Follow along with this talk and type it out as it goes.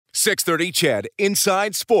630 CHED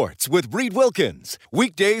Inside Sports with Reed Wilkins.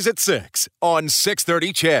 Weekdays at 6 on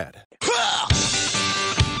 630 CHED.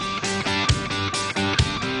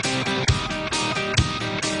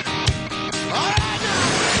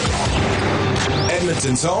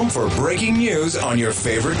 Edmonton's home for breaking news on your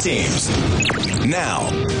favorite teams. Now,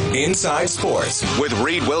 Inside Sports with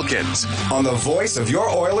Reed Wilkins on the voice of your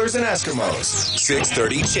Oilers and Eskimos,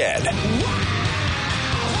 630 CHED.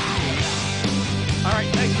 All right,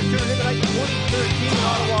 thanks for tuning in tonight. 2013,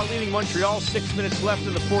 Ottawa leading Montreal. 6 minutes left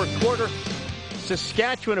in the fourth quarter.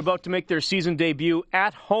 Saskatchewan about to make their season debut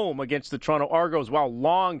at home against the Toronto Argos. Wow,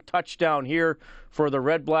 long touchdown here for the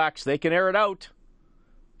Red Blacks. They can air it out.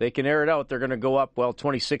 They're going to go up,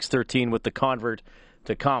 26-13 with the convert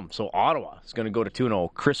to come. So Ottawa is going to go to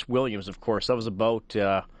 2-0. Chris Williams, of course, that was about,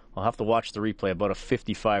 I'll have to watch the replay, about a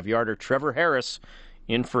 55-yarder. Trevor Harris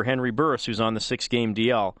in for Henry Burris, who's on the 6-game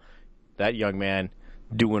DL. That young man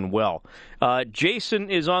doing well.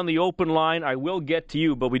 Jason is on the open line. I will get to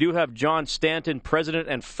you, but we do have John Stanton, president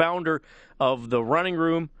and founder of The Running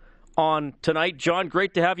Room, on tonight. John,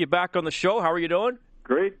 great to have you back on the show. How are you doing?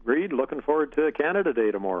 Great, Reed. Looking forward to Canada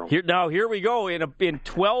Day tomorrow. Here we go. In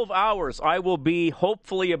 12 hours, I will be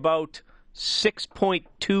hopefully about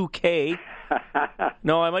 6.2K.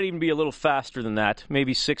 No, I might even be a little faster than that,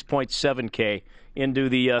 maybe 6.7K into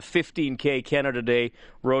the 15K Canada Day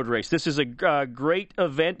road race. This is a great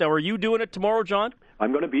event. Now, are you doing it tomorrow, John?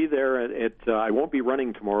 I'm going to be there. I won't be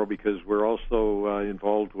running tomorrow because we're also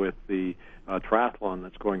involved with the triathlon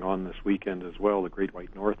that's going on this weekend as well. The Great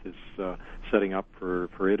White North is setting up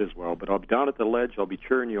for it as well. But I'll be down at the ledge. I'll be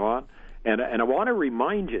cheering you on. And I want to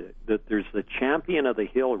remind you that there's the champion of the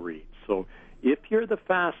hill, Reed. So if you're the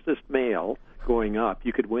fastest male going up,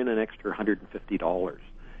 you could win an extra $150.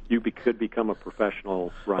 You could become a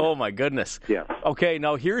professional runner. Oh, my goodness. Yes. Okay,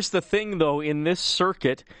 now here's the thing, though, in this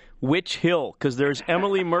circuit, which hill? Because there's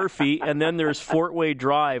Emily Murphy, and then there's Fort Way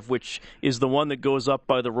Drive, which is the one that goes up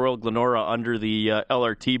by the Royal Glenora under the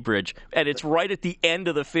LRT bridge. And it's right at the end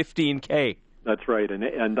of the 15K. That's right,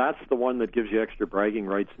 and that's the one that gives you extra bragging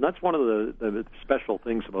rights. And that's one of the special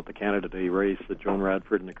things about the Canada Day race that Joan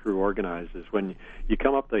Radford and the crew organize, is when you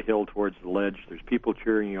come up the hill towards the ledge, there's people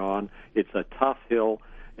cheering you on. It's a tough hill,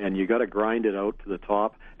 and you got to grind it out to the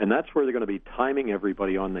top, and that's where they're going to be timing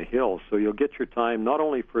everybody on the hill. So you'll get your time not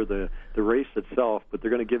only for the race itself, but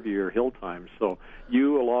they're going to give you your hill time. So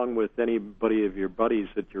you, along with anybody of your buddies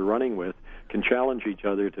that you're running with, can challenge each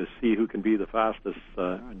other to see who can be the fastest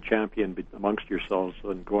champion amongst yourselves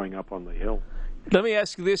and going up on the hill. Let me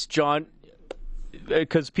ask you this, John,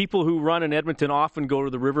 because people who run in Edmonton often go to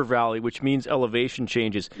the river valley, which means elevation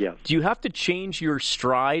changes. Yes. Do you have to change your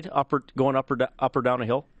stride going up or down a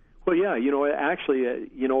hill? Well, yeah, actually,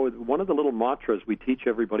 one of the little mantras we teach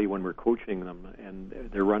everybody when we're coaching them and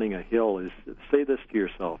they're running a hill is, say this to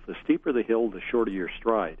yourself: the steeper the hill, the shorter your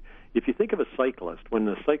stride. If you think of a cyclist, when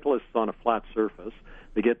the cyclist is on a flat surface,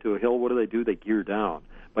 they get to a hill, what do? They gear down.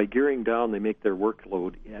 By gearing down, they make their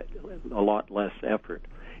workload a lot less effort.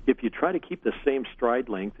 If you try to keep the same stride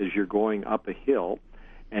length as you're going up a hill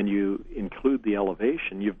and you include the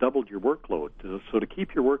elevation, you've doubled your workload. So to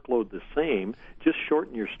keep your workload the same, just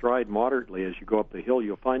shorten your stride moderately as you go up the hill.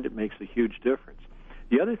 You'll find it makes a huge difference.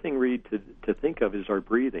 The other thing, Reed, to think of is our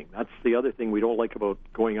breathing. That's the other thing we don't like about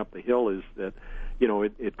going up the hill, is that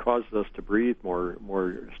it causes us to breathe more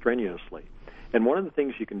strenuously. And one of the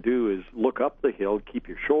things you can do is look up the hill, keep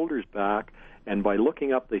your shoulders back, and by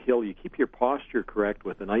looking up the hill, you keep your posture correct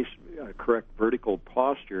with a nice, correct vertical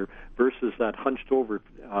posture versus that hunched over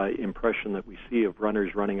impression that we see of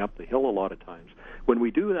runners running up the hill a lot of times. When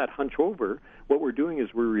we do that hunch over, what we're doing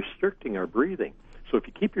is we're restricting our breathing. So if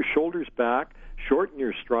you keep your shoulders back, shorten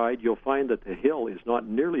your stride, you'll find that the hill is not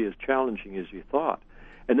nearly as challenging as you thought.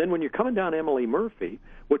 And then when you're coming down Emily Murphy,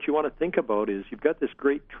 what you want to think about is you've got this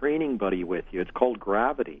great training buddy with you. It's called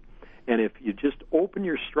gravity. And if you just open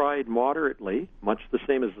your stride moderately, much the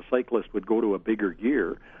same as the cyclist would go to a bigger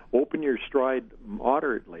gear, open your stride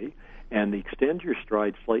moderately and extend your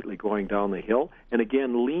stride slightly going down the hill, and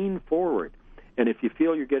again, lean forward. And if you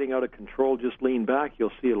feel you're getting out of control, just lean back.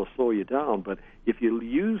 You'll see it'll slow you down. But if you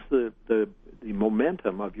use the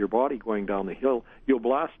momentum of your body going down the hill, you'll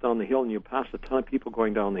blast down the hill and you'll pass a ton of people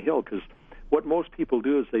going down the hill, because what most people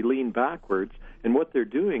do is they lean backwards, and what they're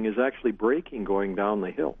doing is actually braking going down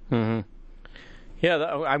the hill. Mm-hmm.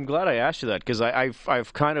 Yeah, I'm glad I asked you that, because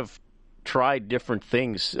I've kind of tried different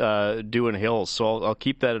things doing hills, so I'll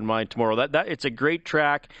keep that in mind tomorrow. That it's a great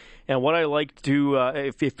track, and what I like to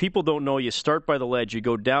if people don't know, you start by the ledge, you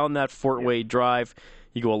go down that Fort Way Drive,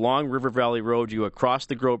 You go along River Valley Road, you go across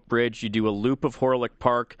the Grote Bridge, you do a loop of Horlick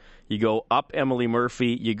Park, you go up Emily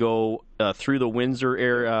Murphy, you go through the Windsor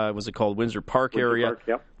area, what's it called, Windsor Park area,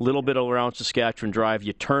 little bit around Saskatchewan Drive,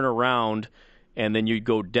 you turn around, and then you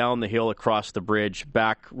go down the hill across the bridge,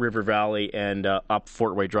 back River Valley, and up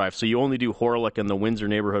Fort Way Drive. So you only do Horlick and the Windsor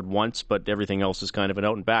neighborhood once, but everything else is kind of an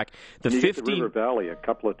out and back. You get to River Valley a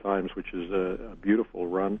couple of times, which is a beautiful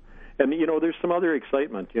run. And, there's some other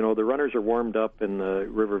excitement. The runners are warmed up in the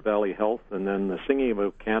River Valley Health, and then the Singing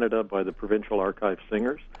of Canada by the Provincial Archive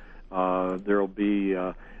Singers. There will be,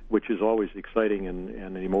 which is always exciting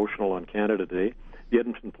and emotional on Canada Day. The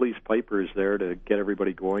Edmonton Police Piper is there to get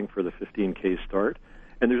everybody going for the 15K start.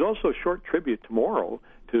 And there's also a short tribute tomorrow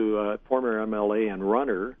to former MLA and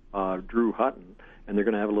runner Drew Hutton, and they're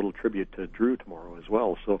going to have a little tribute to Drew tomorrow as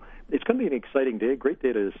well. So it's going to be an exciting day, a great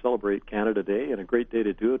day to celebrate Canada Day, and a great day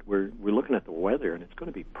to do it. We're looking at the weather, and it's going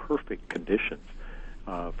to be perfect conditions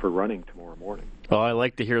for running tomorrow morning. Well, I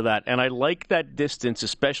like to hear that. And I like that distance,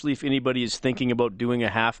 especially if anybody is thinking about doing a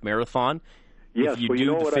half marathon. Yes, if you well,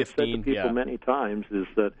 do what 15, I've said to people many times is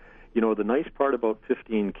that, the nice part about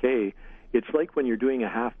 15K, it's like when you're doing a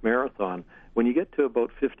half marathon. When you get to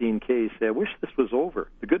about 15K, you say, I wish this was over.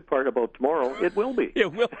 The good part about tomorrow, it will be.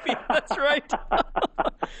 It will be. That's right.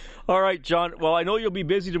 All right, John. Well, I know you'll be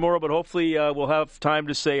busy tomorrow, but hopefully we'll have time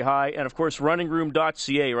to say hi. And, of course,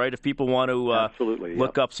 runningroom.ca, right, if people want to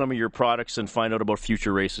look up some of your products and find out about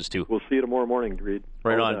future races, too. We'll see you tomorrow morning, Reed.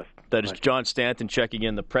 Right on. That is John Stanton checking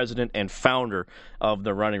in, the president and founder of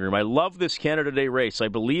the Running Room. I love this Canada Day race. I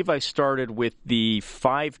believe I started with the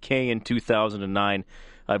 5K in 2009.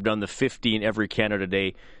 I've done the 15 every Canada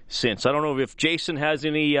Day since. I don't know if Jason has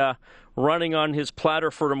any running on his platter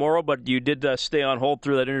for tomorrow, but you did stay on hold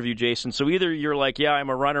through that interview, Jason. So either you're like, yeah, I'm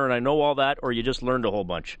a runner and I know all that, or you just learned a whole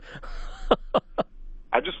bunch.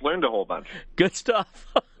 I just learned a whole bunch. Good stuff.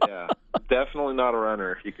 Yeah, definitely not a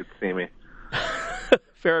runner if you could see me.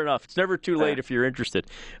 Fair enough. It's never too late if you're interested.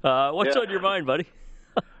 What's on your mind, buddy?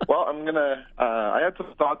 Well, I'm gonna. I had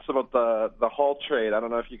some thoughts about the Hall trade. I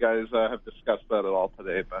don't know if you guys have discussed that at all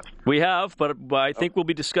today, but we have. But I think we'll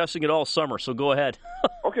be discussing it all summer. So go ahead.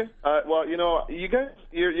 Okay. Well, you guys,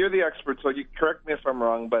 you're the experts, so you correct me if I'm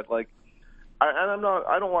wrong. But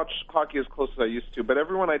I don't watch hockey as close as I used to. But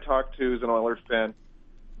everyone I talk to is an Oilers fan.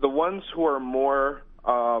 The ones who are more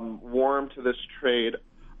warm to this trade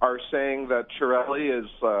are saying that Chiarelli is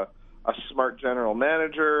a smart general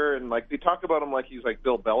manager, and they talk about him like he's like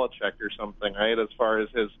Bill Belichick or something, right, as far as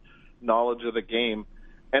his knowledge of the game.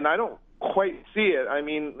 And I don't quite see it. I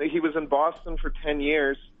mean, he was in Boston for 10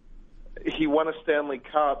 years. He won a Stanley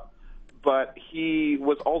Cup, but he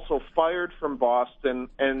was also fired from Boston,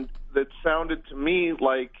 and that sounded to me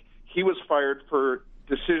like he was fired for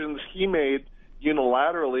decisions he made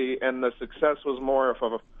unilaterally, and the success was more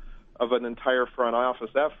of an entire front office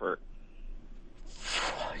effort.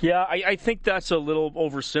 Yeah, I think that's a little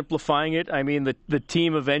oversimplifying it. I mean, the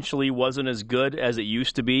team eventually wasn't as good as it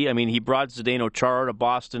used to be. I mean, he brought Zdeno Chara to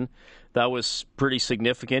Boston. That was pretty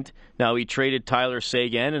significant. Now, he traded Tyler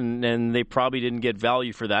Seguin, and they probably didn't get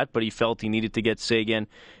value for that, but he felt he needed to get Seguin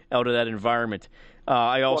out of that environment.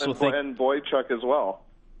 I also think... And Boychuk as well.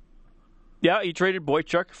 Yeah, he traded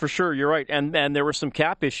Boychuk, for sure. You're right. And there were some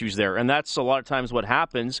cap issues there, and that's a lot of times what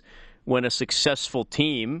happens when a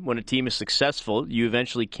team is successful, you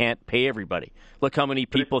eventually can't pay everybody. Look how many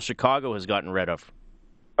people Chicago has gotten rid of.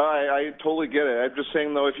 I totally get it. I'm just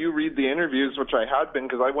saying, though, if you read the interviews, which I had been,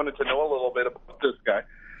 because I wanted to know a little bit about this guy,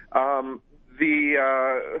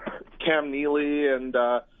 the Cam Neely and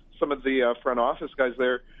some of the front office guys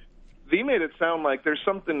there, they made it sound like there's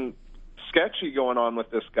something sketchy going on with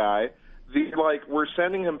this guy. We're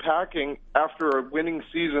sending him packing after a winning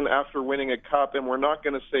season, after winning a cup, and we're not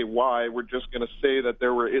going to say why. We're just going to say that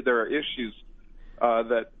there are issues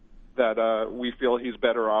that we feel he's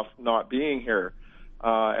better off not being here,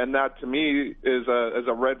 and that to me is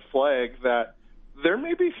a red flag that there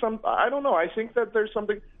may be some. I don't know. I think that there's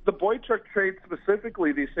something. The Boychuk trade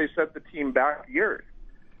specifically, they say, set the team back years,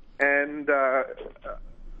 and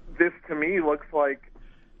this to me looks like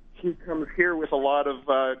he comes here with a lot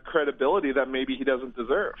of credibility that maybe he doesn't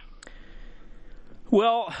deserve.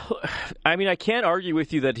 Well, I mean, I can't argue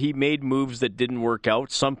with you that he made moves that didn't work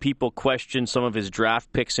out. Some people question some of his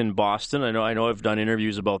draft picks in Boston. I know I've done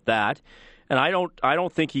interviews about that. And I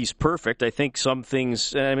don't think he's perfect. I think some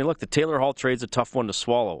things, I mean, look, the Taylor Hall trade's a tough one to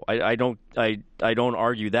swallow. I don't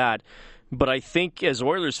argue that. But I think as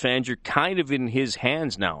Oilers fans, you're kind of in his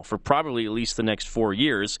hands now for probably at least the next 4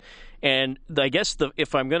 years. And I guess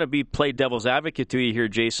if I'm going to play devil's advocate to you here,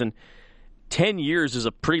 Jason, 10 years is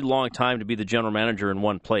a pretty long time to be the general manager in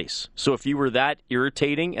one place. So if you were that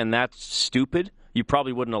irritating and that stupid, you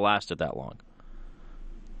probably wouldn't have lasted that long.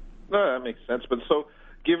 No, that makes sense. But so,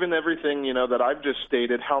 given everything that I've just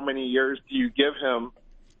stated, how many years do you give him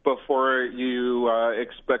before you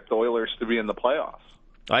expect the Oilers to be in the playoffs?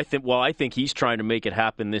 I think he's trying to make it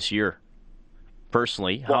happen this year.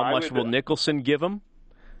 Personally, how much will Nicholson give him?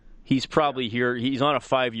 He's probably here. He's on a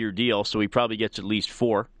 5-year deal, so he probably gets at least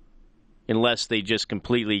 4, unless they just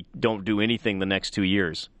completely don't do anything the next 2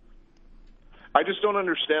 years. I just don't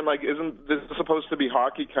understand. Like, isn't this supposed to be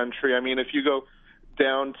hockey country? I mean, if you go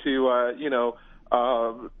down to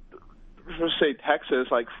say Texas,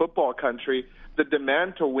 like football country, the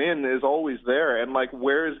demand to win is always there. And like,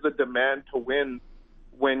 where is the demand to win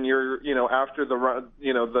when you're after the run,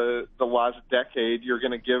 the last decade, you're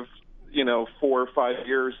going to give 4 or 5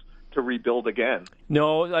 years to rebuild again?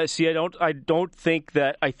 No, I don't think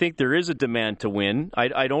that. I think there is a demand to win.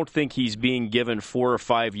 I don't think he's being given 4 or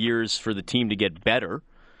 5 years for the team to get better.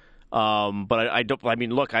 But I don't. I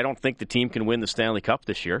mean, look, I don't think the team can win the Stanley Cup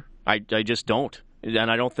this year. I just don't, and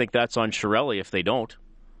I don't think that's on Chiarelli if they don't.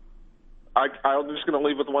 I'm just going to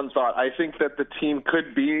leave with one thought. I think that the team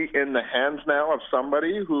could be in the hands now of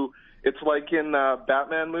somebody who, it's like in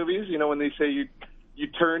Batman movies, when they say you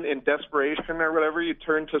turn in desperation or whatever, you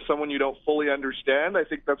turn to someone you don't fully understand. I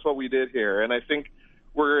think that's what we did here, and I think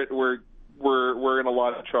we're in a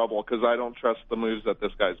lot of trouble because I don't trust the moves that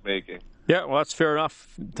this guy's making. Yeah, well, that's fair enough.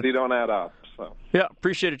 They don't add up. So. Yeah,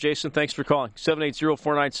 appreciate it, Jason. Thanks for calling.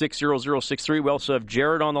 780-496-0063. We also have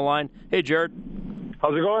Jared on the line. Hey, Jared.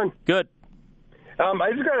 How's it going? Good.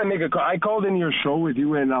 I just got to make a call. I called in your show with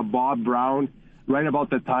you and Bob Brown right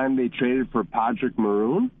about the time they traded for Patrick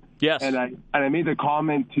Maroon. Yes. And I made the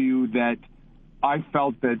comment to you that I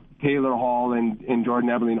felt that Taylor Hall and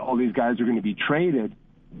Jordan Eberle and all these guys are going to be traded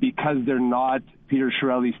because they're not Peter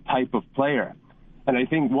Chiarelli's type of player. And I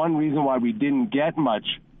think one reason why we didn't get much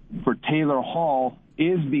for Taylor Hall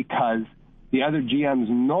is because the other GMs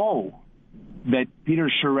know that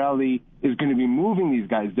Peter Chiarelli is going to be moving these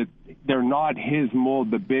guys, that they're not his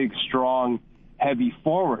mold, the big, strong, heavy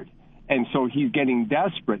forward. And so he's getting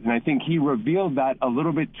desperate. And I think he revealed that a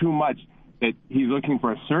little bit too much, that he's looking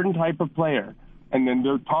for a certain type of player, and then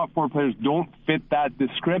their top 4 players don't fit that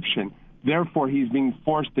description. Therefore, he's being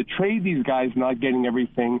forced to trade these guys, not getting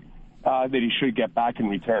everything that he should get back in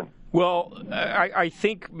return. Well, I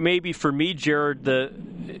think maybe for me, Jared, the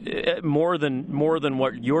more than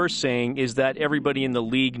what you're saying is that everybody in the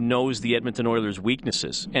league knows the Edmonton Oilers'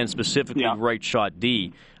 weaknesses, and specifically right shot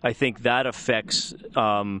D. I think that affects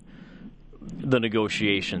the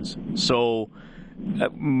negotiations. So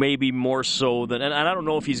maybe more so than, and I don't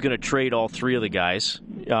know if he's going to trade all 3 of the guys.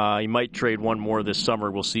 He might trade one more this summer.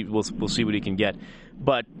 We'll see. We'll see what he can get.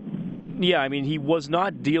 But yeah, I mean, he was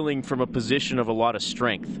not dealing from a position of a lot of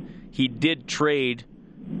strength. He did trade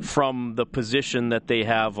from the position that they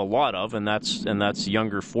have a lot of, and that's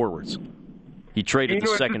younger forwards. He traded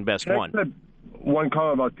the second best one. One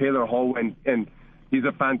comment about Taylor Hall, and he's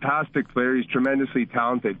a fantastic player. He's tremendously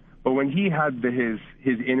talented. But when he had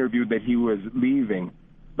his interview that he was leaving,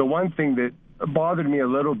 the one thing that bothered me a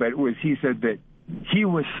little bit was he said that he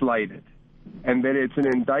was slighted and that it's an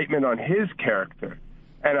indictment on his character.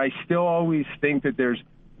 And I still always think that there's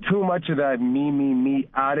too much of that me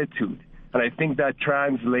attitude. And I think that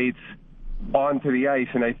translates onto the ice.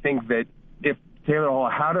 And I think that if Taylor Hall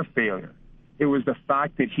had a failure, it was the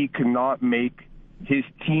fact that he could not make his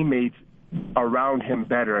teammates around him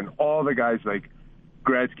better. And all the guys like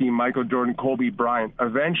Gretzky, Michael Jordan, Kobe Bryant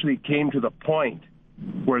eventually came to the point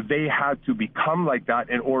where they had to become like that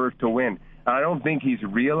in order to win. And I don't think he's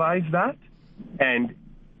realized that. And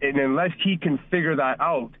unless he can figure that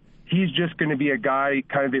out, he's just going to be a guy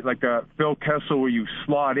kind of like a Phil Kessel where you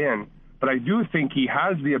slot in. But I do think he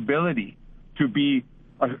has the ability to be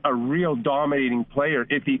a real dominating player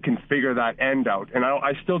if he can figure that end out. And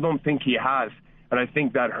I still don't think he has. And I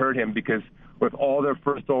think that hurt him because with all their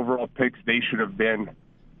first overall picks, they should have been,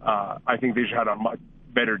 I think they should have had a much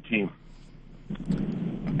better team.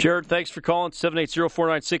 Jared, thanks for calling.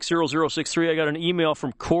 780-496-0063. I got an email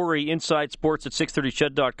from Corey, Inside Sports at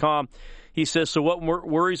 630ched.com. He says, so what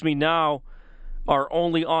worries me now, our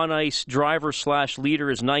only on-ice driver/leader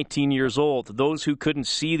is 19 years old. Those who couldn't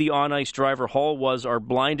see the on-ice driver Hall was are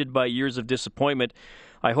blinded by years of disappointment.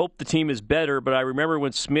 I hope the team is better, but I remember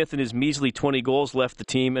when Smith and his measly 20 goals left the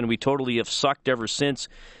team, and we totally have sucked ever since.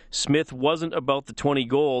 Smith wasn't about the 20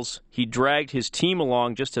 goals. He dragged his team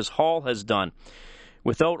along just as Hall has done.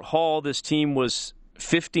 Without Hall, this team was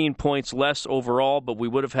 15 points less overall, but we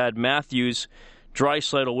would have had Matthews,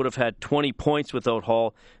 Draisaitl would have had 20 points without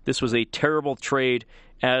Hall. This was a terrible trade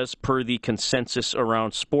as per the consensus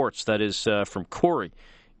around sports. That is from Corey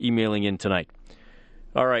emailing in tonight.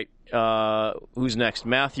 All right, who's next?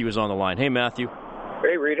 Matthew is on the line. Hey, Matthew.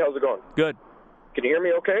 Hey, Reed, how's it going? Good. Can you hear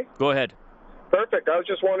me okay? Go ahead. Perfect. I was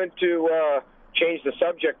just wanting to change the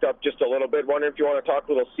subject up just a little bit. Wondering if you want to talk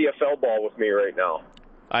a little CFL ball with me right now.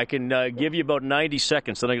 I can give you about 90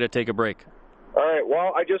 seconds, then I'm going to take a break. All right.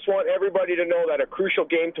 Well, I just want everybody to know that a crucial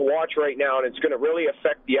game to watch right now, and it's going to really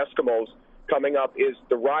affect the Eskimos coming up, is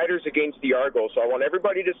the Riders against the Argos. So I want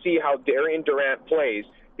everybody to see how Darian Durant plays,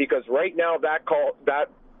 because right now that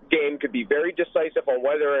game could be very decisive on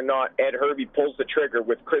whether or not Ed Hervey pulls the trigger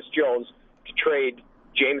with Chris Jones to trade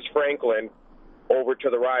James Franklin over to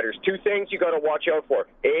the Riders. Two things you got to watch out for.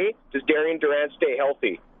 A, does Darian Durant stay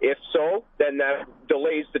healthy? If so, then that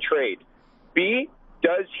delays the trade. B,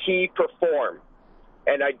 does he perform?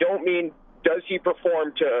 And I don't mean does he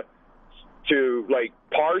perform to like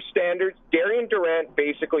par standards. Darian Durant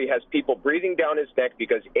basically has people breathing down his neck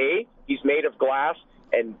because A, he's made of glass,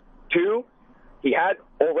 and 2, he had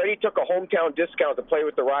already took a hometown discount to play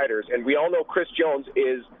with the Riders, and we all know Chris Jones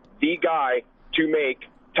is the guy to make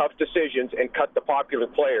tough decisions and cut the popular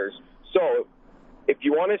players. So if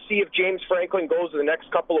you want to see if James Franklin goes the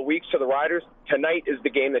next couple of weeks to the Riders, tonight is the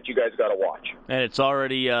game that you guys got to watch. And it's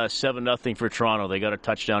already 7-0 for Toronto. They got a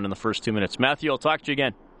touchdown in the first 2 minutes. Matthew, I'll talk to you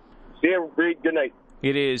again. See you, Reed. Good night.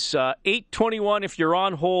 It is 8:21. If you're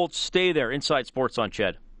on hold, stay there. Inside Sports on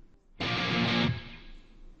Ched.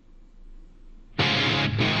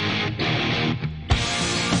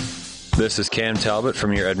 This is Cam Talbot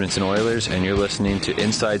from your Edmonton Oilers, and you're listening to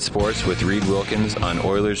Inside Sports with Reed Wilkins on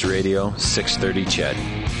Oilers Radio, 630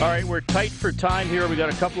 Ched. All right, we're tight for time here. We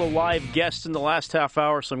got a couple of live guests in the last half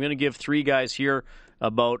hour, so I'm going to give 3 guys here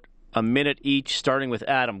about a minute each, starting with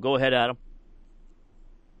Adam. Go ahead, Adam.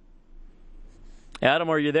 Adam,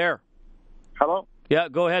 are you there? Hello? Yeah,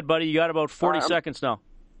 go ahead, buddy. You got about 40 seconds now.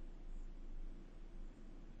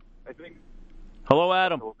 I think. Hello,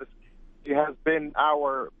 Adam. He has been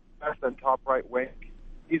our best and top right wing.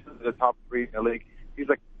 He's in the top 3 in the league. He's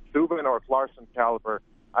like Subban or Larson caliber.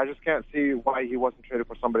 I just can't see why he wasn't traded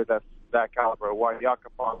for somebody that's that caliber. Why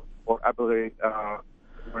Yakupov or Eberle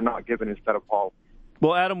were not given instead of Hall.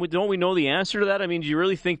 Well, Adam, don't we know the answer to that? I mean, do you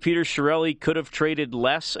really think Peter Chiarelli could have traded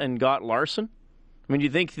less and got Larson? I mean, do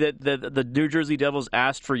you think that the New Jersey Devils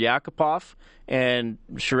asked for Yakupov and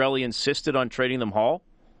Chiarelli insisted on trading them Hall?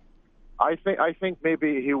 I think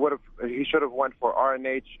maybe he should have went for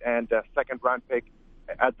RNH and a second round pick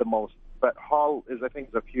at the most. But Hall is, I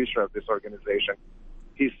think, the future of this organization.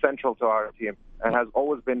 He's central to our team and has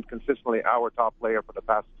always been consistently our top player for the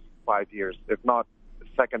past 5 years, if not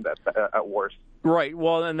second at worst. Right.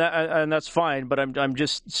 Well, and that's fine. But I'm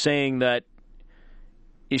just saying that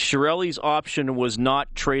Chiarelli's option was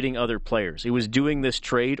not trading other players. It was doing this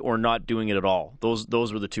trade or not doing it at all.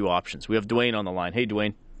 Those were the 2 options. We have Dwayne on the line. Hey,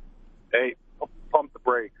 Dwayne. Hey, pump the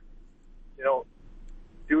brakes. You know,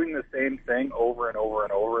 doing the same thing over and over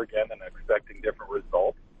and over again and expecting different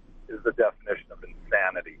results is the definition of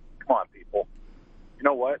insanity. Come on, people. You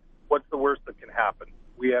know what? What's the worst that can happen?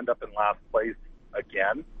 We end up in last place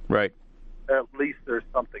again. Right. At least there's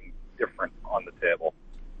something different on the table.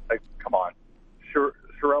 Like, come on.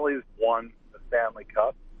 Chiarelli's won the Stanley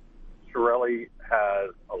Cup. Chiarelli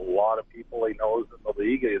has a lot of people he knows in the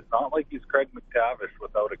league. It's not like he's Craig McTavish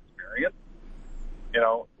without experience, you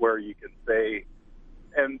know, where you can say,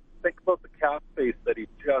 and think about the cap space that he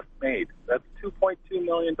just made. That's $2.2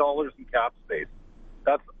 million in cap space.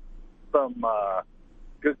 That's some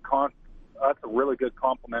that's a really good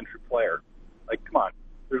complimentary player. Like, come on,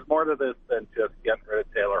 there's more to this than just getting rid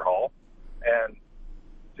of Taylor Hall, and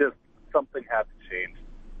just something had to change.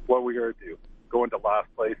 What are we going to do? Go into last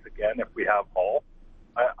place again if we have Hall?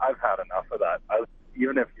 I've had enough of that.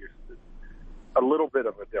 Even if you're a little bit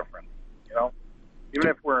of a difference, you know? Even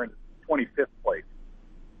if we're in 25th place,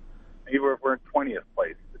 even if we're in 20th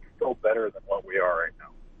place, it's still better than what we are right now.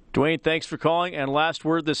 Dwayne, thanks for calling. And last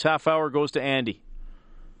word this half hour goes to Andy.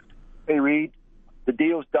 Hey, Reed, the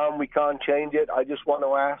deal's done. We can't change it. I just want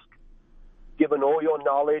to ask, given all your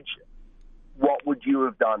knowledge, what would you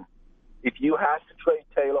have done? If you had to trade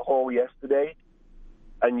Taylor Hall yesterday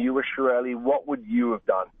and you were Chiarelli, what would you have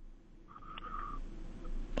done?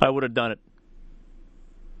 I would have done it.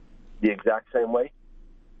 The exact same way?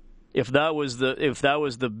 If that was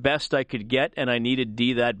the best I could get and I needed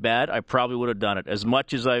D that bad, I probably would have done it. As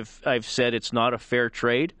much as I've said it's not a fair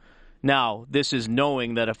trade, now this is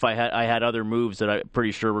knowing that if I had other moves that I'm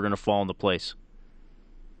pretty sure were going to fall into place.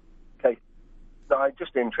 Okay. No, I'm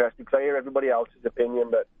just interested because I hear everybody else's opinion,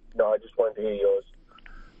 but No, I just wanted to hear yours.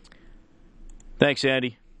 Thanks,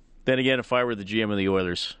 Andy. Then again, if I were the GM of the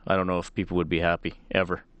Oilers, I don't know if people would be happy,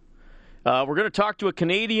 ever. We're going to talk to a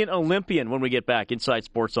Canadian Olympian when we get back. Inside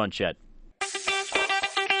Sports on Chet.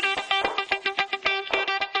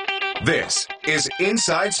 This is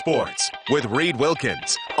Inside Sports with Reed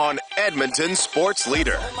Wilkins on Edmonton Sports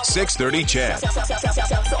Leader, 630 Chet.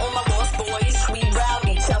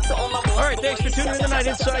 All right, thanks for tuning in tonight.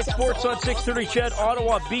 Inside Sports on 630 Chet.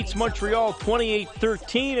 Ottawa beats Montreal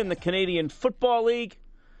 28-13 in the Canadian Football League.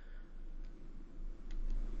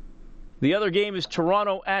 The other game is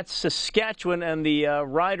Toronto at Saskatchewan, and the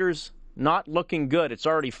Riders not looking good. It's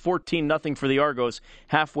already 14-0 for the Argos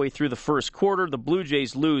halfway through the first quarter. The Blue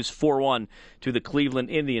Jays lose 4-1 to the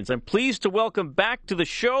Cleveland Indians. I'm pleased to welcome back to the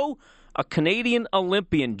show a Canadian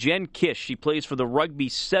Olympian, Jen Kish. She plays for the Rugby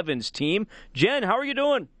Sevens team. Jen, how are you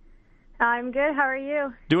doing? I'm good. How are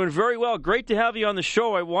you? Doing very well. Great to have you on the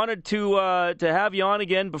show. I wanted to have you on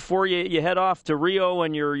again before you head off to Rio,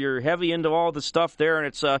 and you're heavy into all the stuff there, and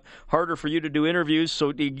it's harder for you to do interviews.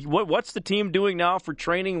 So what's the team doing now for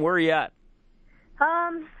training? Where are you at?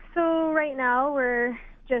 So right now we're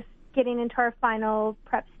just getting into our final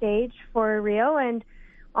prep stage for Rio, and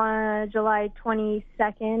on July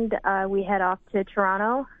 22nd we head off to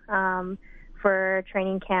Toronto for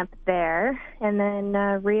training camp there. And then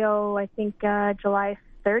Rio, I think July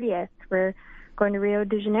 30th, we're going to Rio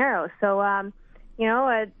de Janeiro. So,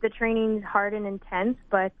 the training's hard and intense,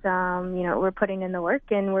 but, we're putting in the work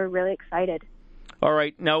and we're really excited. All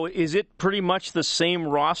right. Now, is it pretty much the same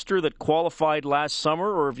roster that qualified last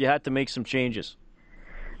summer, or have you had to make some changes?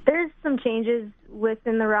 There's some changes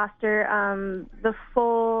within the roster. The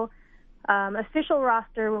full official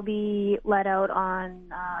roster will be let out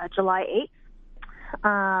on July 8th.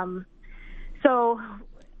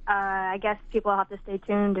 I guess people have to stay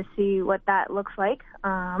tuned to see what that looks like.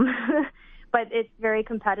 But it's very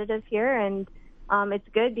competitive here, and it's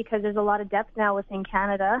good because there's a lot of depth now within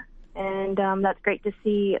Canada, and that's great to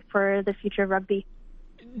see for the future of rugby.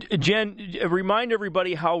 Jen, remind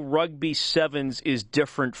everybody how Rugby Sevens is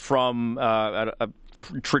different from a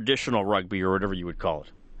traditional rugby, or whatever you would call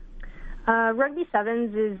it. Rugby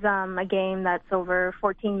Sevens is a game that's over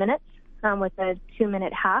 14 minutes with a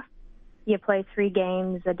 2-minute half. You play 3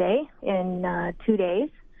 games a day in 2 days,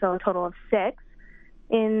 so a total of 6.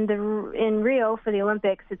 In Rio for the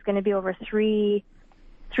Olympics, it's going to be over three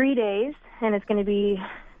days, and it's going to be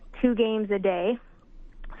 2 games a day.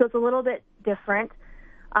 So it's a little bit different.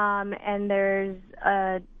 And there's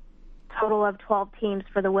a total of 12 teams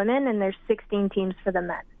for the women, and there's 16 teams for the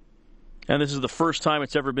men. And this is the first time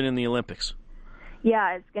it's ever been in the Olympics.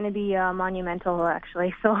 Yeah, it's going to be monumental,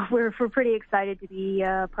 actually. So we're pretty excited to be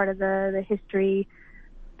part of the history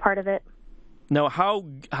part of it. Now,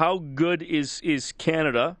 how good is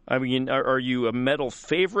Canada? I mean, are you a medal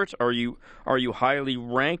favorite? Are you highly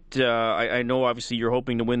ranked? I know obviously you're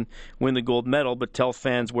hoping to win the gold medal, but tell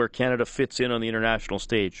fans where Canada fits in on the international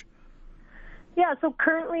stage. Yeah, so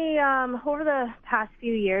currently over the past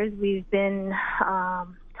few years, we've been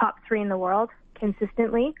top 3 in the world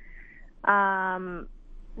consistently.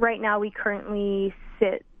 Right now, we currently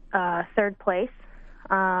sit 3rd place.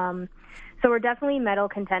 So we're definitely medal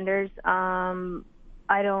contenders. We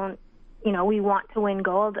want to win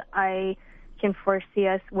gold. I can foresee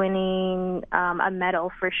us winning a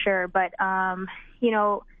medal for sure. But,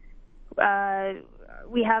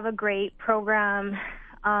 we have a great program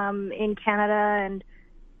in Canada,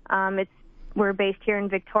 and we're based here in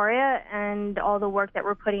Victoria, and all the work that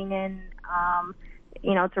we're putting in,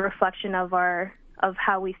 it's a reflection of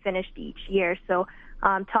how we finished each year. So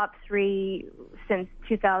top 3 since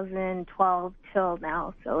 2012 till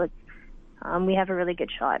now. So it's we have a really good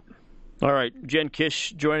shot. All right, Jen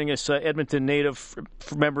Kish joining us, Edmonton native,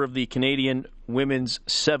 member of the Canadian Women's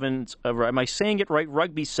Sevens. Am I saying it right?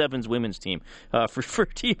 Rugby Sevens women's team for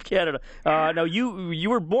Team Canada. Now you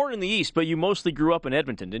were born in the East, but you mostly grew up in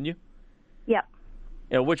Edmonton, didn't you? Yep.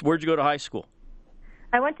 Where'd you go to high school?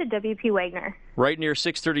 I went to W.P. Wagner. Right near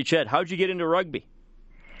 630 Chet. How'd you get into rugby?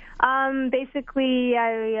 Basically,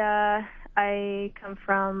 I come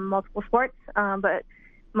from multiple sports, but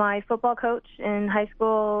my football coach in high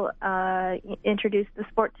school introduced the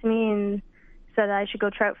sport to me and said I should go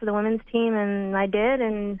try out for the women's team, and I did.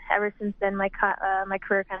 And ever since then, my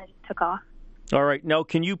career kind of just took off. All right. Now,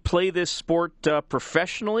 can you play this sport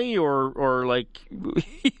professionally, or like,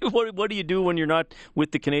 what do you do when you're not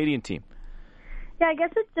with the Canadian team? Yeah, I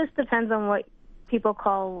guess it just depends on what people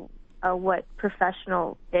call what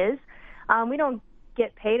professional is. We don't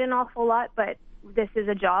get paid an awful lot, but this is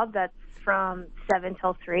a job that's from 7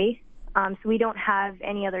 till 3. So we don't have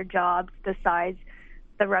any other jobs besides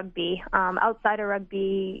the rugby. Outside of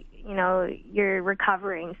rugby, you're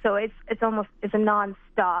recovering. So it's a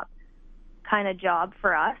nonstop kind of job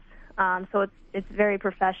for us. So it's very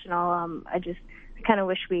professional. I kind of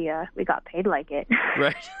wish we got paid like it.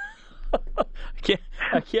 Right.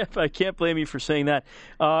 I can't blame you for saying that.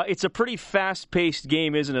 It's a pretty fast-paced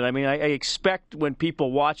game, isn't it? I mean, I expect when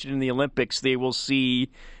people watch it in the Olympics, they will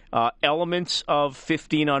see elements of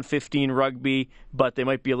 15-on-15 rugby, but they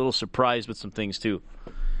might be a little surprised with some things too.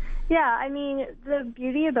 Yeah, I mean, the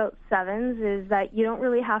beauty about sevens is that you don't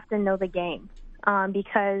really have to know the game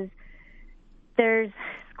because there's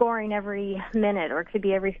scoring every minute, or it could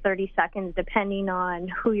be every 30 seconds, depending on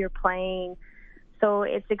who you're playing. So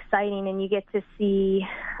it's exciting, and you get to see,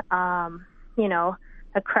 a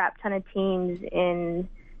crap ton of teams within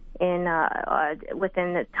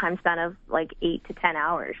the time span of like 8 to 10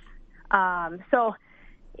 hours. So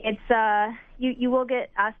it's you will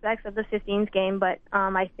get aspects of the 15s game, but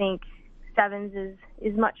I think sevens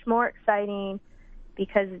is much more exciting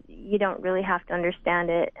because you don't really have to understand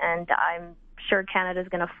it, and I'm sure Canada's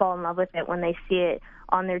going to fall in love with it when they see it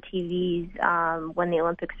on their TVs when the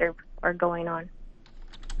Olympics are going on.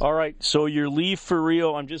 All right, so your leave for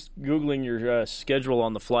Rio, I'm just Googling your schedule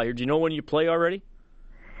on the fly here. Do you know when you play already?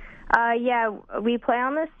 Yeah, we play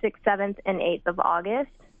on the 6th, 7th, and 8th of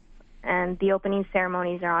August, and the opening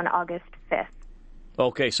ceremonies are on August 5th.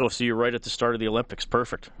 Okay, so you're right at the start of the Olympics.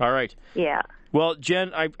 Perfect. All right. Yeah. Well,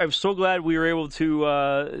 Jen, I'm so glad we were able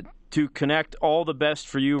to connect. All the best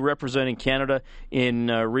for you representing Canada in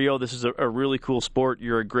Rio. This is a really cool sport.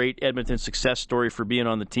 You're a great Edmonton success story for being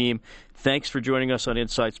on the team. Thanks for joining us on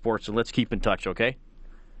Inside Sports, and let's keep in touch, okay?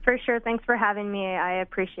 For sure. Thanks for having me. I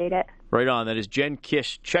appreciate it. Right on. That is Jen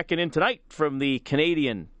Kish checking in tonight from the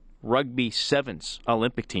Canadian Rugby Sevens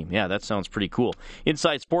Olympic team. Yeah, that sounds pretty cool.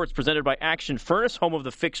 Inside Sports presented by Action Furnace, home of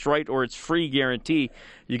the fixed right or its free guarantee.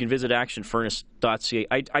 You can visit actionfurnace.ca.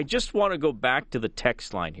 I just want to go back to the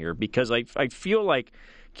text line here because I feel like,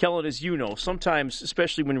 Kellen, as you know, sometimes,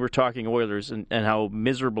 especially when we're talking Oilers and how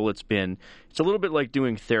miserable it's been, it's a little bit like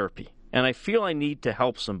doing therapy. And I feel I need to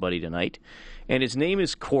help somebody tonight. And his name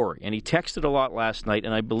is Corey, and he texted a lot last night,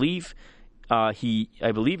 and I believe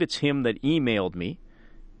it's him that emailed me,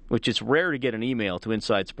 which is rare to get an email to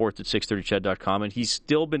insidesports@630ched.com, and he's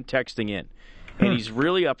still been texting in. And he's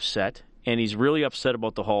really upset, and he's really upset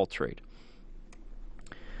about the Hall trade.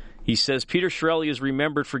 He says Peter Chiarelli is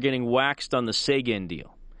remembered for getting waxed on the Seguin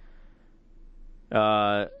deal.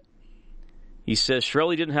 He says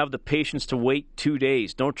Chiarelli didn't have the patience to wait 2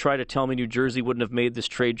 days. Don't try to tell me New Jersey wouldn't have made this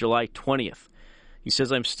trade July 20th. He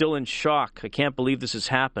says, I'm still in shock. I can't believe this has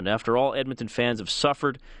happened. After all Edmonton fans have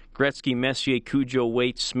suffered, Gretzky, Messier, Cujo,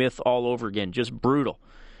 Waite, Smith all over again. Just brutal.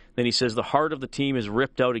 Then he says, the heart of the team is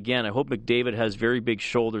ripped out again. I hope McDavid has very big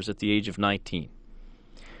shoulders at the age of 19.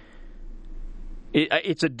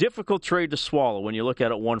 It's a difficult trade to swallow when you look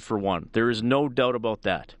at it one for one. There is no doubt about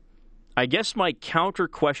that. I guess my counter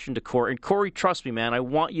question to Corey, and Corey, trust me, man, I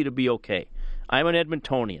want you to be okay. I'm an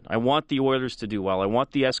Edmontonian. I want the Oilers to do well. I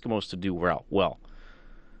want the Eskimos to do well.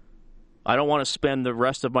 I don't want to spend the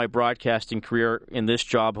rest of my broadcasting career in this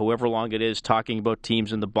job, however long it is, talking about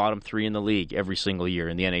teams in the bottom three in the league every single year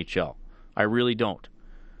in the NHL. I really don't.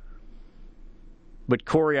 But,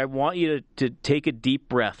 Corey, I want you to take a deep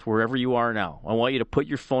breath wherever you are now. I want you to put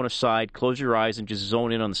your phone aside, close your eyes, and just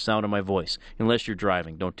zone in on the sound of my voice. Unless you're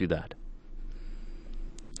driving, don't do that.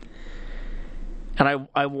 And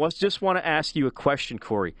I just want to ask you a question,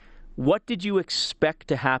 Corey. What did you expect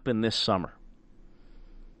to happen this summer?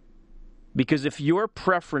 Because if your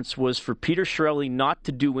preference was for Peter Chiarelli not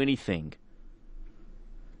to do anything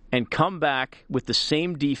and come back with the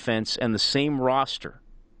same defense and the same roster,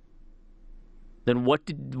 then what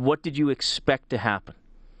did you expect to happen?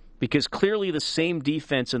 Because clearly the same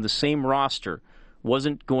defense and the same roster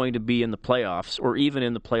wasn't going to be in the playoffs or even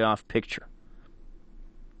in the playoff picture.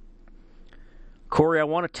 Corey, I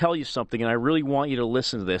want to tell you something, and I really want you to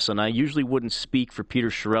listen to this, and I usually wouldn't speak for Peter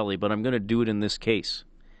Chiarelli, but I'm going to do it in this case.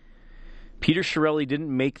 Peter Chiarelli didn't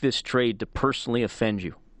make this trade to personally offend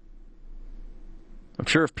you. I'm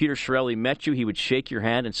sure if Peter Chiarelli met you, he would shake your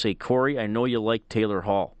hand and say, Corey, I know you like Taylor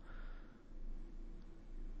Hall.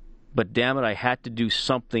 But damn it, I had to do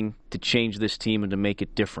something to change this team and to make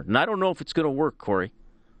it different. And I don't know if it's going to work, Corey.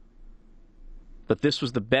 But this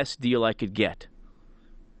was the best deal I could get.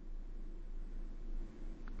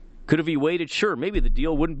 Could have he waited? Sure, maybe the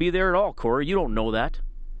deal wouldn't be there at all, Corey. You don't know that.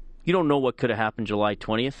 You don't know what could have happened July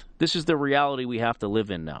 20th. This is the reality we have to live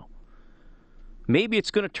in now. Maybe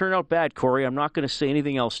it's going to turn out bad, Corey. I'm not going to say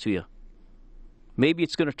anything else to you. Maybe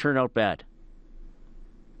it's going to turn out bad.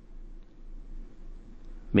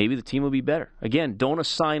 maybe the team will be better. Again, don't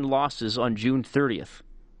assign losses on June 30th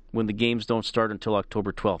when the games don't start until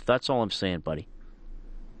October 12th. That's all I'm saying, buddy.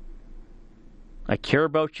 I care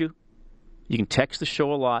about you. You can text the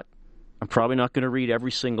show a lot. I'm probably not going to read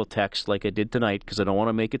every single text like I did tonight because I don't want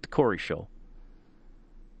to make it the Corey show.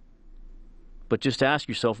 But just ask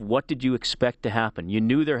yourself, what did you expect to happen? You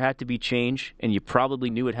knew there had to be change, and you probably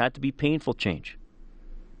knew it had to be painful change.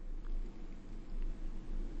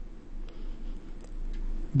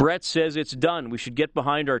 Brett says it's done. We should get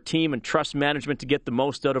behind our team and trust management to get the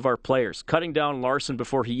most out of our players. Cutting down Larson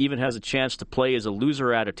before he even has a chance to play is a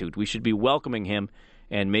loser attitude. We should be welcoming him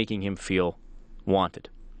and making him feel wanted.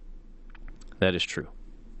 That is true.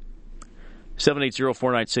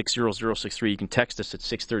 780-496-0063. You can text us at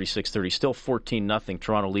 630. Still 14-0.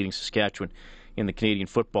 Toronto leading Saskatchewan in the Canadian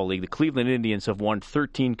Football League. The Cleveland Indians have won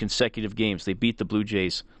 13 consecutive games. They beat the Blue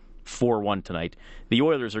Jays 4-1 tonight. The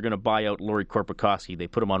Oilers are going to buy out Lori Korpikoski. They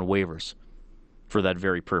put him on waivers for that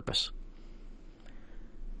very purpose.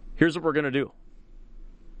 Here's what we're going to do.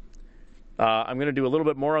 I'm going to do a little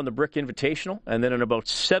bit more on the Brick Invitational, and then in about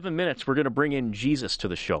 7 minutes, we're going to bring in Jesus to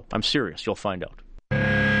the show. I'm serious. You'll find out.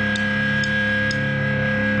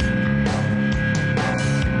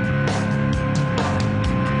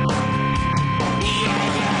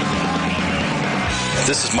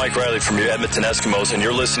 This is Mike Riley from your Edmonton Eskimos, and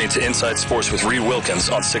you're listening to Inside Sports with Reed Wilkins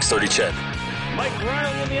on 630 CHED. Mike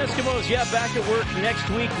Riley and the Eskimos, back at work next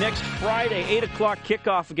week, next Friday, 8 o'clock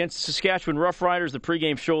kickoff against the Saskatchewan Roughriders. The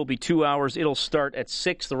pregame show will be 2 hours. It'll start at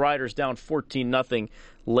 6. The Riders down 14-0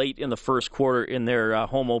 late in the first quarter in their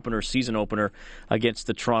home opener, season opener against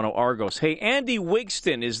the Toronto Argos. Hey, Andy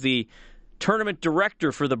Wigston is the tournament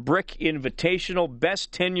director for the Brick Invitational.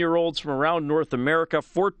 Best 10-year-olds from around North America,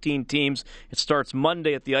 14 teams. It starts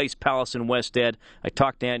Monday at the Ice Palace in West Ed. I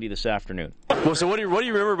talked to Andy this afternoon. Well, so what do you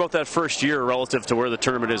remember about that first year relative to where the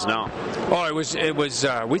tournament is now? Oh, it was.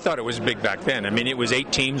 We thought it was big back then. I mean, it was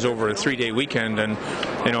 8 teams over a 3-day weekend, and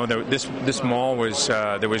this mall was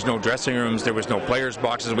there was no dressing rooms, there was no players'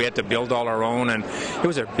 boxes. We had to build all our own, and it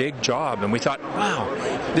was a big job. And we thought, wow,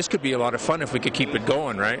 this could be a lot of fun if we could keep it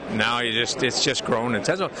going. Right now, it's just grown. It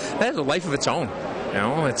has a life of its own.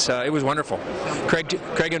 It was wonderful.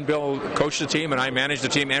 Craig and Bill coached the team, and I managed the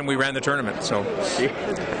team, and we ran the tournament. So,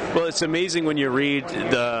 well, it's amazing when you read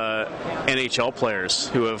the NHL players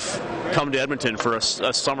who have come to Edmonton for a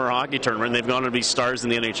summer hockey tournament, and they've gone to be stars in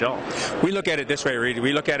the NHL. We look at it this way, Reed.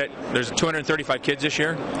 We look at it, there's 235 kids this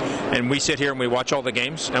year, and we sit here and we watch all the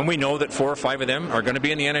games, and we know that 4 or 5 of them are going to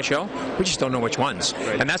be in the NHL. We just don't know which ones.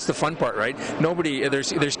 Right. And that's the fun part, right?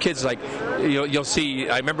 There's kids like, you'll see,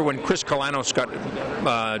 I remember when Chris Kalanos got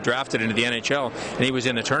drafted into the NHL, and he was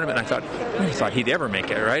in the tournament, and I thought he'd ever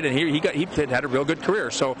make it, right? And he had a real good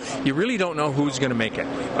career. So you really don't know who's going to make it.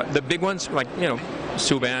 The big ones, like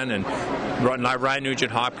Subban and Ryan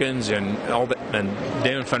Nugent-Hopkins and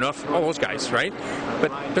Damon Phaneuf, all those guys, right?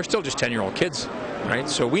 But they're still just 10-year-old kids, right?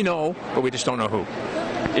 So we know, but we just don't know who.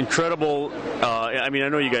 Incredible. I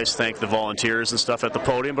know you guys thank the volunteers and stuff at the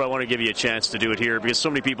podium, but I want to give you a chance to do it here because so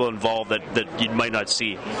many people involved that you might not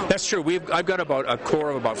see. That's true. I've got about a core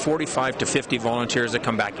of about 45 to 50 volunteers that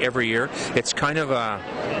come back every year. It's kind of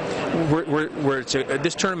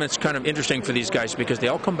this tournament's kind of interesting for these guys because they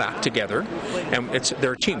all come back together, and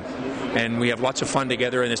they're a team, and we have lots of fun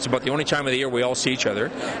together, and it's about the only time of the year we all see each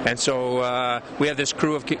other. And so we have this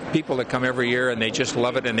crew of people that come every year, and they just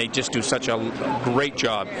love it, and they just do such a great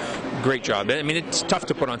job. I mean, it's tough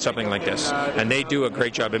to put on something like this, and they do a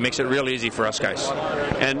great job. It makes it real easy for us guys.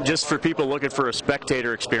 And just for people looking for a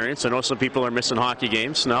spectator experience, I know some people are missing hockey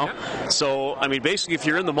games now. Yeah. So, I mean, basically, if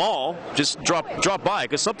you're in the mall, just drop by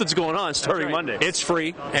because something's going on starting Monday. It's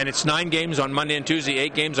free, and it's 9 games on Monday and Tuesday,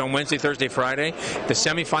 8 games on Wednesday, Thursday, Friday. The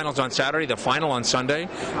semifinals on Saturday, the final on Sunday.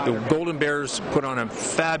 The Golden Bears put on a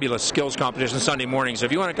fabulous skills competition Sunday morning. So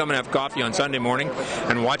if you want to come and have coffee on Sunday morning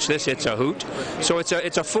and watch this, it's a hoot. So it's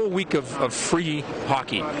a full week of free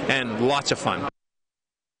hockey and lots of fun.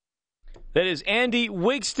 That is Andy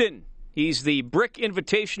Wigston. He's the Brick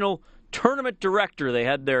Invitational Tournament Director. They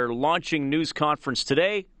had their launching news conference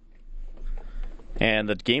today. And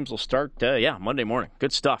the games will start, Monday morning.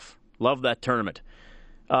 Good stuff. Love that tournament.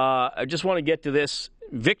 I just want to get to this.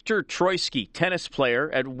 Victor Troicki, tennis player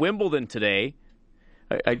at Wimbledon today.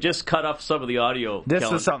 I just cut up some of the audio. This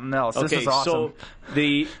is something else. Okay, this is awesome.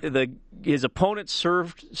 So his opponent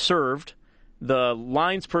served. The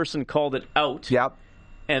lines person called it out. Yep.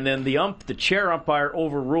 And then the chair umpire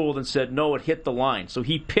overruled and said, no, it hit the line. So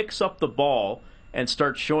he picks up the ball and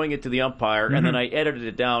starts showing it to the umpire, and then I edited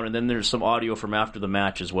it down, and then there's some audio from after the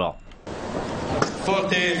match as well.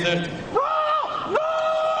 40, 30.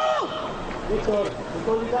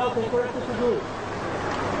 Look at it!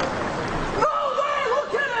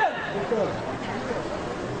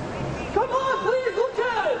 Come on, please, look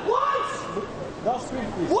at it! Once!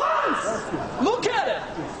 Look at it!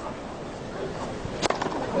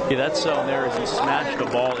 Yeah, that sound there as he smashed the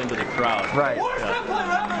ball into the crowd. Right. Worst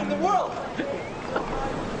player ever in the world!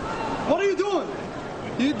 What are you doing?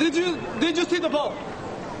 Did you see the ball?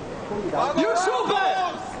 You're so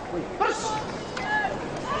bad!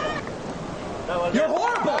 You're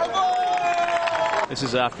horrible! This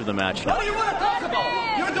is after the match. What do you want to talk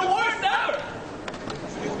about? You're the worst ever!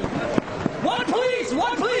 One please!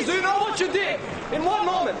 Do you know what you did? In one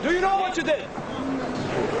moment, do you know what you did?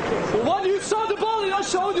 When you saw the ball, I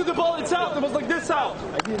showed you the ball, it's out. It was like this out.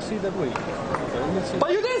 I didn't see that way.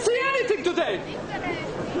 But you didn't see anything today.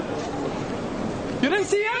 You didn't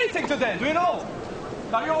see anything today, do you know?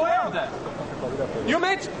 Are you aware of that? You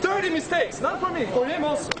made 30 mistakes, not for me, for him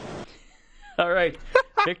also. All right,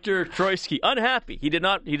 Victor Troicki, unhappy. He did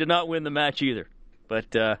not win the match either,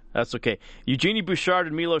 but that's okay. Eugenie Bouchard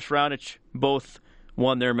and Milos Raonic both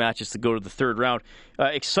won their matches to go to the third round.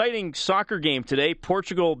 Exciting soccer game today.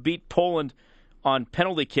 Portugal beat Poland on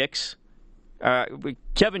penalty kicks.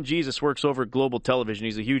 Kevin Jesus works over at Global Television.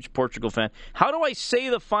 He's a huge Portugal fan. How do I say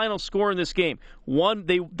the final score in this game? They won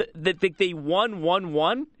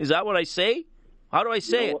 1-1? Is that what I say? How do I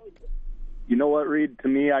say it? You know what, Reed? To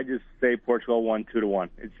me, I just say Portugal won 2-1.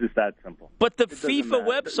 It's just that simple. But the FIFA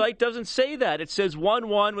website doesn't say that. It says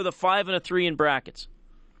 1-1 with a 5 and a 3 in brackets.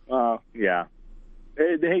 Yeah.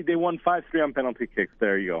 They won 5-3 on penalty kicks.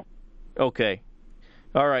 There you go. Okay.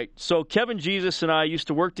 All right. So Kevin Jesus and I used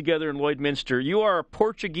to work together in Lloydminster. You are a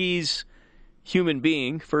Portuguese human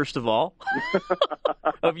being, first of all.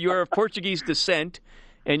 You are of Portuguese descent,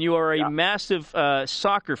 and you are a massive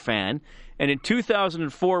soccer fan. And in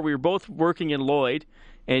 2004, we were both working in Lloyd,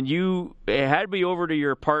 and you had me over to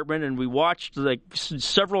your apartment, and we watched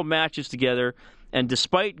several matches together. And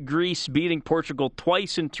despite Greece beating Portugal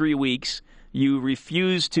twice in 3 weeks, you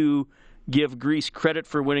refused to give Greece credit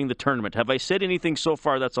for winning the tournament. Have I said anything so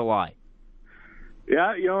far that's a lie?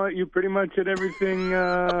 Yeah, you know what? You pretty much hit everything,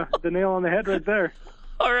 the nail on the head right there.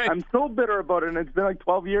 All right. I'm so bitter about it, and it's been like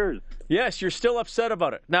 12 years. Yes, you're still upset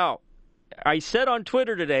about it. Now, I said on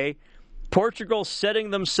Twitter today, Portugal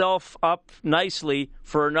setting themselves up nicely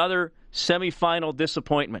for another semifinal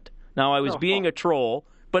disappointment. Now, I was being a troll,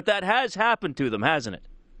 but that has happened to them, hasn't it?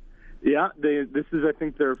 Yeah, this is, I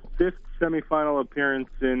think, their fifth semifinal appearance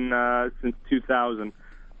since 2000.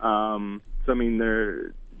 So, I mean,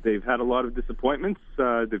 they've had a lot of disappointments.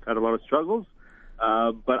 They've had a lot of struggles.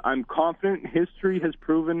 But I'm confident history has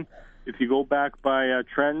proven, if you go back by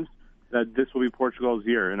trends, that this will be Portugal's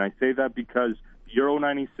year. And I say that because Euro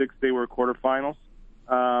 96, they were quarterfinals.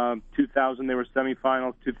 2000, they were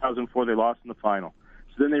semifinals. 2004, they lost in the final.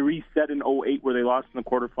 So then they reset in 08, where they lost in the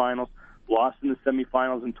quarterfinals, lost in the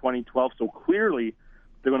semifinals in 2012. So clearly,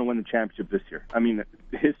 they're going to win the championship this year. I mean,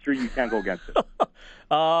 history, you can't go against it.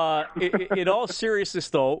 In all seriousness,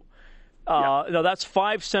 though, now that's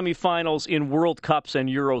 5 semifinals in World Cups and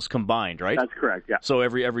Euros combined, right? That's correct, yeah. So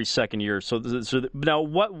every second year. So now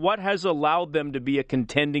what has allowed them to be a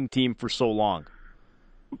contending team for so long?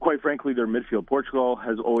 Quite frankly, their midfield. Portugal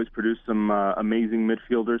has always produced some amazing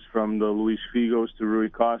midfielders, from the Luis Figos to Rui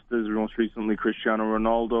Costas, most recently Cristiano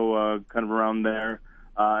Ronaldo, kind of around there.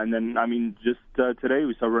 And then, I mean, just today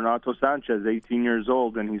we saw Renato Sanchez, 18 years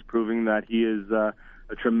old, and he's proving that he is a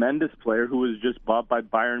tremendous player who was just bought by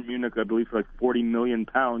Bayern Munich, I believe, for like £40 million,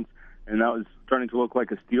 and that was starting to look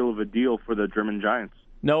like a steal of a deal for the German Giants.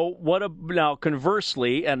 No, now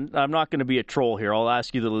conversely, and I'm not going to be a troll here, I'll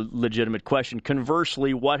ask you the legitimate question.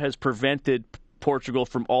 Conversely, what has prevented Portugal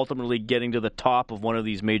from ultimately getting to the top of one of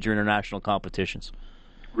these major international competitions?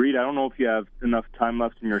 Reed, I don't know if you have enough time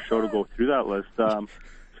left in your show to go through that list. To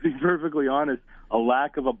be perfectly honest, a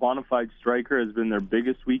lack of a bona fide striker has been their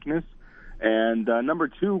biggest weakness. And number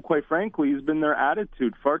two, quite frankly, has been their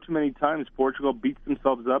attitude. Far too many times Portugal beats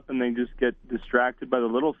themselves up and they just get distracted by the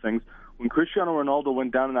little things. When Cristiano Ronaldo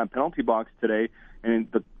went down in that penalty box today, and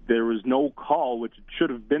there was no call, which it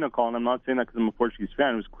should have been a call, and I'm not saying that because I'm a Portuguese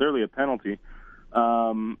fan, it was clearly a penalty.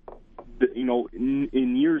 In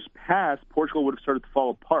years past, Portugal would have started to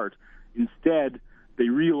fall apart. Instead, they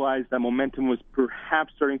realized that momentum was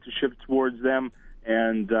perhaps starting to shift towards them,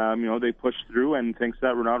 and they pushed through. And thanks to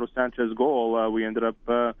that Renato Sanchez goal, we ended up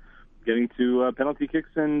getting to penalty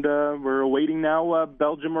kicks, and we're awaiting now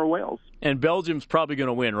Belgium or Wales. And Belgium's probably going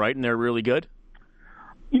to win, right? And they're really good?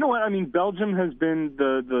 You know what? I mean, Belgium has been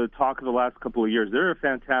the talk of the last couple of years. They're a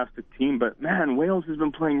fantastic team, but, man, Wales has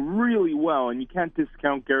been playing really well, and you can't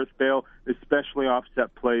discount Gareth Bale, especially off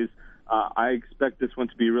set plays. I expect this one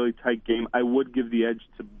to be a really tight game. I would give the edge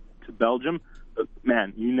to Belgium, but,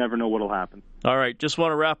 man, you never know what will happen. All right, just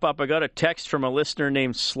want to wrap up. I got a text from a listener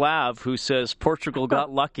named Slav who says Portugal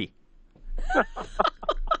got lucky.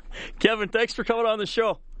 Kevin, thanks for coming on the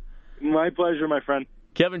show. My pleasure, my friend.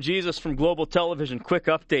 Kevin Jesus from Global Television. Quick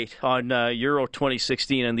update on Euro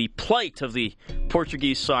 2016 and the plight of the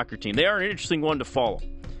Portuguese soccer team. They are an interesting one to follow.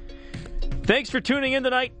 Thanks for tuning in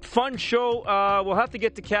tonight. Fun show. We'll have to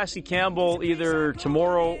get to Cassie Campbell either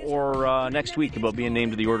tomorrow or next week about being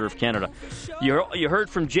named to the Order of Canada. You heard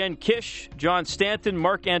from Jen Kish, John Stanton,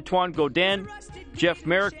 Marc-Antoine Gaudin, Jeff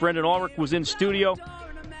Merrick, Brendan Ulrich was in studio.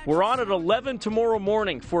 We're on at 11 tomorrow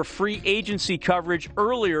morning for free agency coverage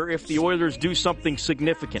earlier if the Oilers do something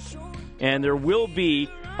significant. And there will be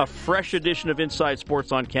a fresh edition of Inside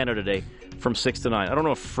Sports on Canada Day from 6 to 9. I don't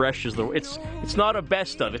know if fresh is the... It's not a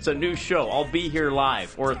best of. It's a new show. I'll be here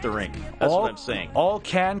live or at the rink. That's what I'm saying. All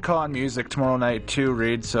CanCon music tomorrow night too,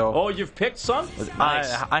 Reed. So. Oh, you've picked some?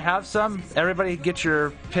 Nice. I have some. Everybody get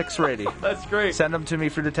your picks ready. That's great. Send them to me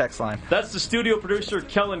through the text line. That's the studio producer,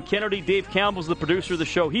 Kellen Kennedy. Dave Campbell's the producer of the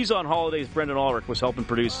show. He's on holidays. Brendan Ulrich was helping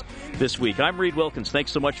produce this week. I'm Reed Wilkins.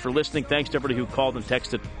 Thanks so much for listening. Thanks to everybody who called and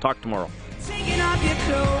texted. Talk tomorrow. Taking off your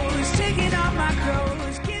clothes, taking off my clothes.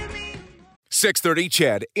 630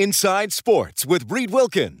 CHED Inside Sports with Reed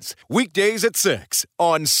Wilkins. Weekdays at 6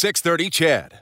 on 630 CHED.